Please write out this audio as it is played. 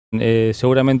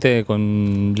Seguramente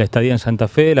con la estadía en Santa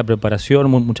Fe, la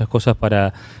preparación, muchas cosas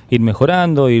para ir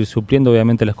mejorando, ir supliendo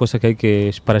obviamente las cosas que hay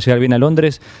que para llegar bien a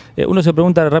Londres. Uno se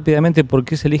pregunta rápidamente por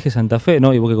qué se elige Santa Fe,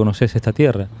 ¿no? Y vos que conocés esta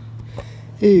tierra.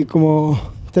 Y como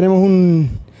tenemos un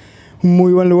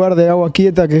muy buen lugar de agua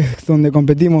quieta, que es donde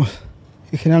competimos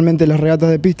generalmente las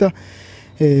regatas de pista,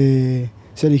 se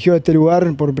eligió este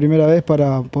lugar por primera vez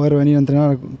para poder venir a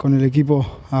entrenar con el equipo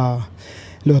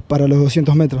para los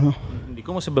 200 metros, ¿no? ¿Y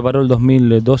cómo se preparó el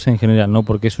 2012 en general, no?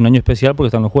 Porque es un año especial porque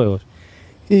están los Juegos.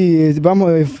 Y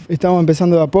estamos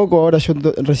empezando de a poco, ahora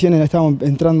recién estamos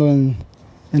entrando en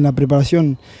la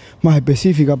preparación más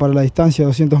específica para la distancia de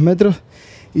 200 metros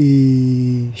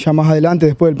y ya más adelante,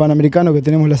 después del Panamericano que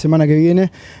tenemos la semana que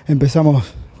viene,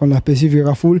 empezamos con la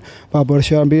específica full para poder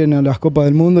llegar bien a las Copas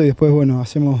del Mundo y después, bueno,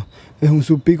 es un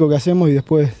subpico que hacemos y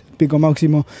después pico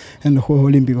máximo en los Juegos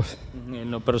Olímpicos. En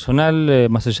lo personal,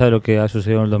 más allá de lo que ha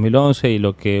sucedido en el 2011 y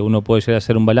lo que uno puede llegar a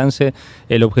hacer un balance,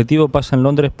 el objetivo pasa en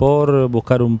Londres por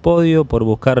buscar un podio, por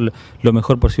buscar lo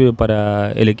mejor posible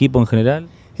para el equipo en general.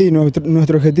 Y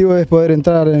nuestro objetivo es poder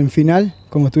entrar en final,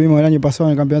 como estuvimos el año pasado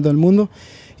en el Campeonato del Mundo,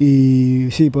 y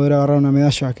sí, poder agarrar una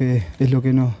medalla, que es lo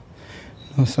que nos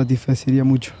satisfacería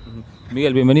mucho.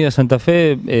 Miguel, bienvenido a Santa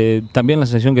Fe. También la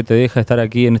sensación que te deja estar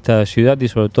aquí en esta ciudad y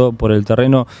sobre todo por el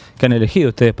terreno que han elegido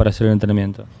ustedes para hacer el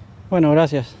entrenamiento. Bueno,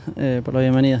 gracias por la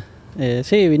bienvenida.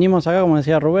 Sí, vinimos acá, como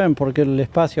decía Rubén, porque el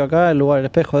espacio acá, el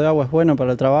espejo de agua es bueno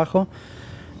para el trabajo.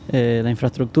 La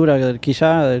infraestructura del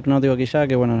quillá, del canotaje quillá,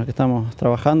 que bueno, en la que estamos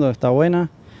trabajando, está buena.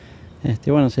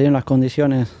 Bueno, se dieron las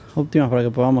condiciones óptimas para que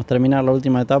podamos terminar la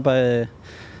última etapa de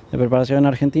preparación en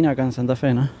Argentina, acá en Santa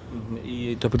Fe, ¿no?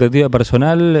 Y tu expectativa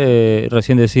personal,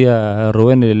 recién decía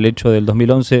Rubén, el hecho del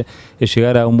 2011 es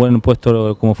llegar a un buen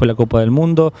puesto como fue la Copa del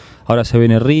Mundo, ahora se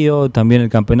viene Río, también el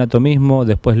campeonato mismo,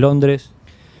 después Londres.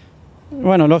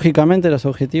 Bueno, lógicamente los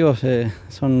objetivos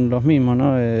son los mismos,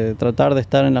 ¿no? Tratar de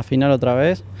estar en la final otra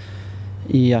vez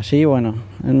y allí, bueno,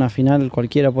 en una final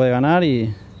cualquiera puede ganar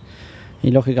y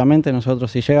lógicamente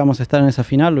nosotros, si llegamos a estar en esa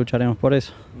final, lucharemos por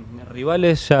eso.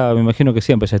 Rivales ya me imagino que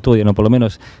siempre se estudian, ¿no? Por lo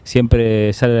menos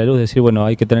siempre sale a la luz decir, bueno,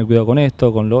 hay que tener cuidado con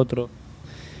esto, con lo otro.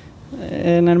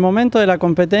 En el momento de la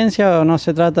competencia no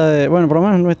se trata de, bueno, por lo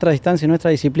menos en nuestra distancia y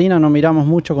nuestra disciplina no miramos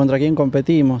mucho contra quién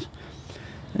competimos.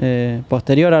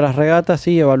 Posterior a las regatas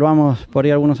sí evaluamos por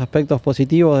ahí algunos aspectos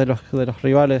positivos de los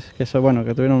rivales que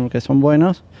son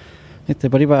buenos,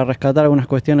 por ahí para rescatar algunas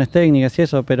cuestiones técnicas y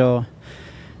eso, pero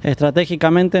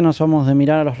estratégicamente no somos de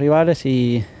mirar a los rivales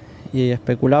y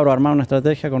especular o armar una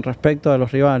estrategia con respecto a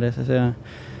los rivales. O sea,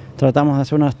 tratamos de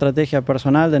hacer una estrategia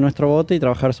personal de nuestro bote y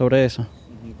trabajar sobre eso.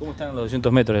 ¿Cómo están los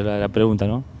 200 metros? La pregunta,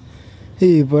 ¿no?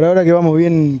 Sí, por ahora que vamos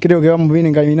bien, creo que vamos bien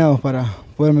encaminados para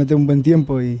poder meter un buen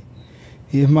tiempo y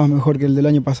es mejor que el del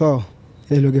año pasado,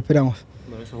 es lo que esperamos.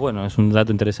 Bueno, eso es bueno, es un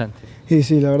dato interesante.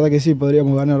 Sí, la verdad que sí,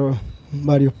 podríamos ganar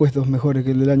varios puestos mejores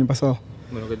que el del año pasado.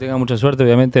 Bueno, que tengan mucha suerte,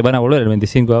 obviamente van a volver el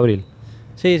 25 de abril.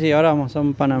 Sí, ahora vamos a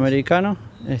un Panamericano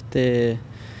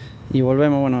y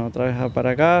volvemos, bueno, otra vez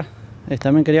para acá.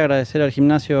 También quería agradecer al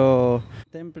gimnasio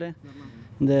Temple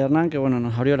de Hernán, que bueno,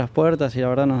 nos abrió las puertas y la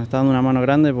verdad nos está dando una mano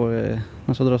grande porque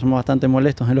nosotros somos bastante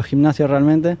molestos en los gimnasios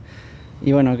realmente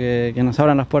y bueno, que nos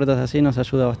abran las puertas así nos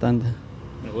ayuda bastante.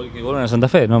 Que vuelvan a Santa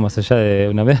Fe, ¿no? Más allá de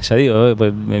una medalla, digo,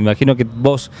 pues me imagino que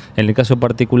vos, en el caso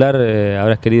particular,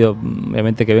 habrás querido,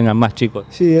 obviamente, que vengan más chicos.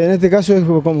 Sí, en este caso es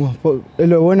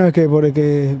lo bueno es que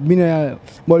porque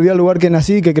volví al lugar que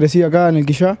nací, que crecí acá en el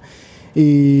Quillá,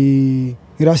 y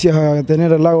gracias a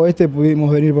tener el lago pudimos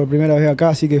venir por primera vez acá,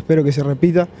 así que espero que se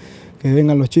repita, que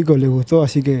vengan los chicos, les gustó,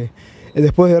 así que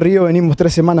después de Río venimos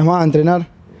 3 semanas más a entrenar,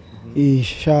 y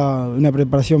ya una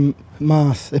preparación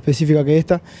más específica que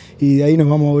esta, y de ahí nos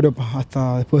vamos a Europa,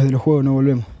 hasta después de los Juegos no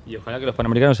volvemos. Y ojalá que los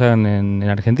Panamericanos se hagan en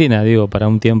Argentina, digo, para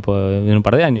un tiempo, en un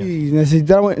par de años. Y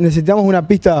necesitamos una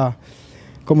pista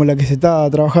como la que se está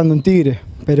trabajando en Tigre,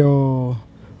 pero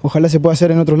ojalá se pueda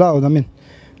hacer en otros lados también,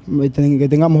 que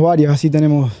tengamos varias, así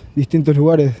tenemos distintos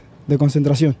lugares de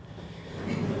concentración.